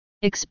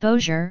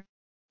Exposure,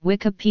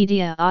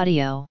 Wikipedia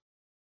audio.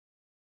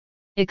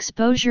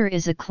 Exposure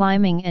is a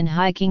climbing and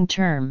hiking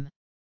term.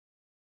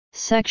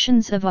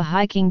 Sections of a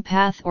hiking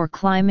path or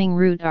climbing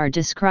route are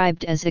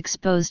described as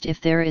exposed if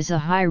there is a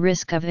high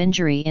risk of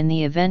injury in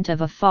the event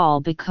of a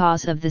fall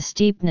because of the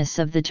steepness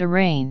of the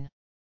terrain.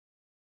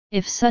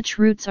 If such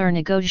routes are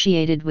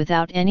negotiated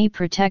without any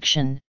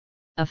protection,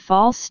 a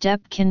false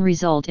step can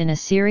result in a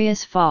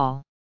serious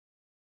fall.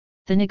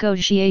 The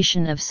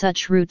negotiation of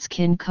such routes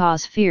can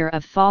cause fear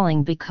of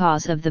falling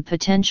because of the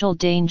potential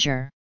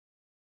danger.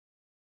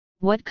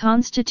 What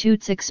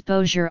constitutes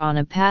exposure on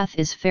a path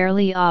is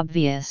fairly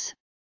obvious.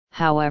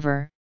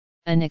 However,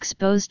 an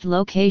exposed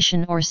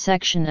location or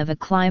section of a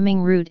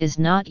climbing route is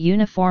not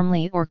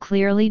uniformly or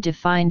clearly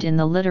defined in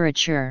the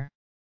literature.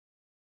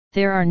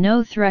 There are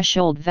no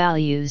threshold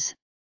values,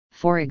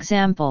 for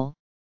example,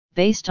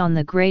 based on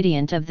the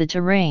gradient of the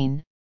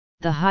terrain,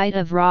 the height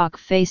of rock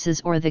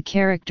faces or the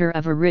character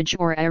of a ridge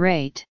or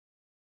arete.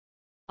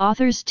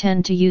 Authors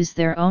tend to use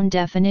their own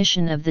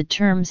definition of the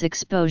terms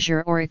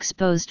exposure or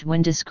exposed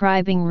when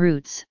describing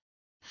routes,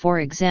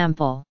 for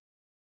example.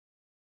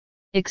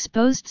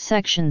 Exposed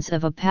sections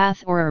of a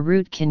path or a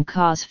route can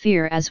cause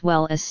fear as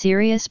well as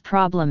serious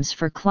problems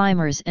for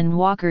climbers and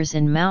walkers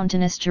in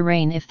mountainous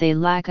terrain if they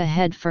lack a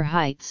head for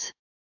heights.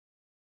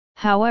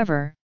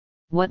 However,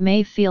 what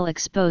may feel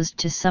exposed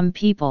to some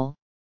people,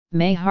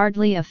 may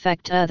hardly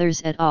affect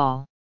others at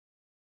all.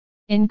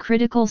 In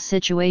critical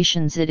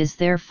situations it is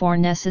therefore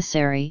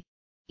necessary,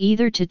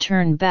 either to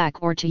turn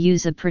back or to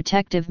use a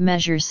protective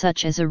measure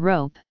such as a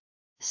rope.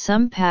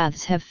 Some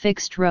paths have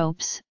fixed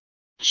ropes,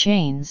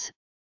 chains,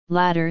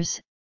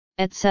 ladders,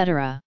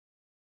 etc.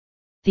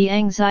 The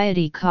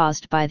anxiety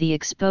caused by the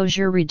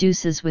exposure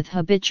reduces with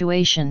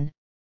habituation,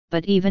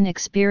 but even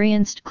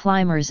experienced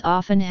climbers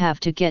often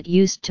have to get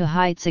used to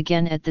heights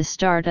again at the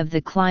start of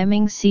the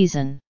climbing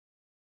season.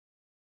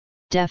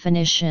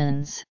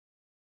 Definitions: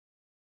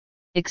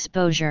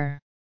 exposure,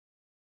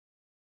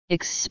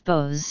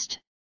 exposed.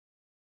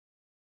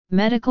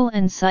 Medical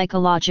and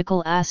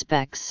psychological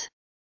aspects.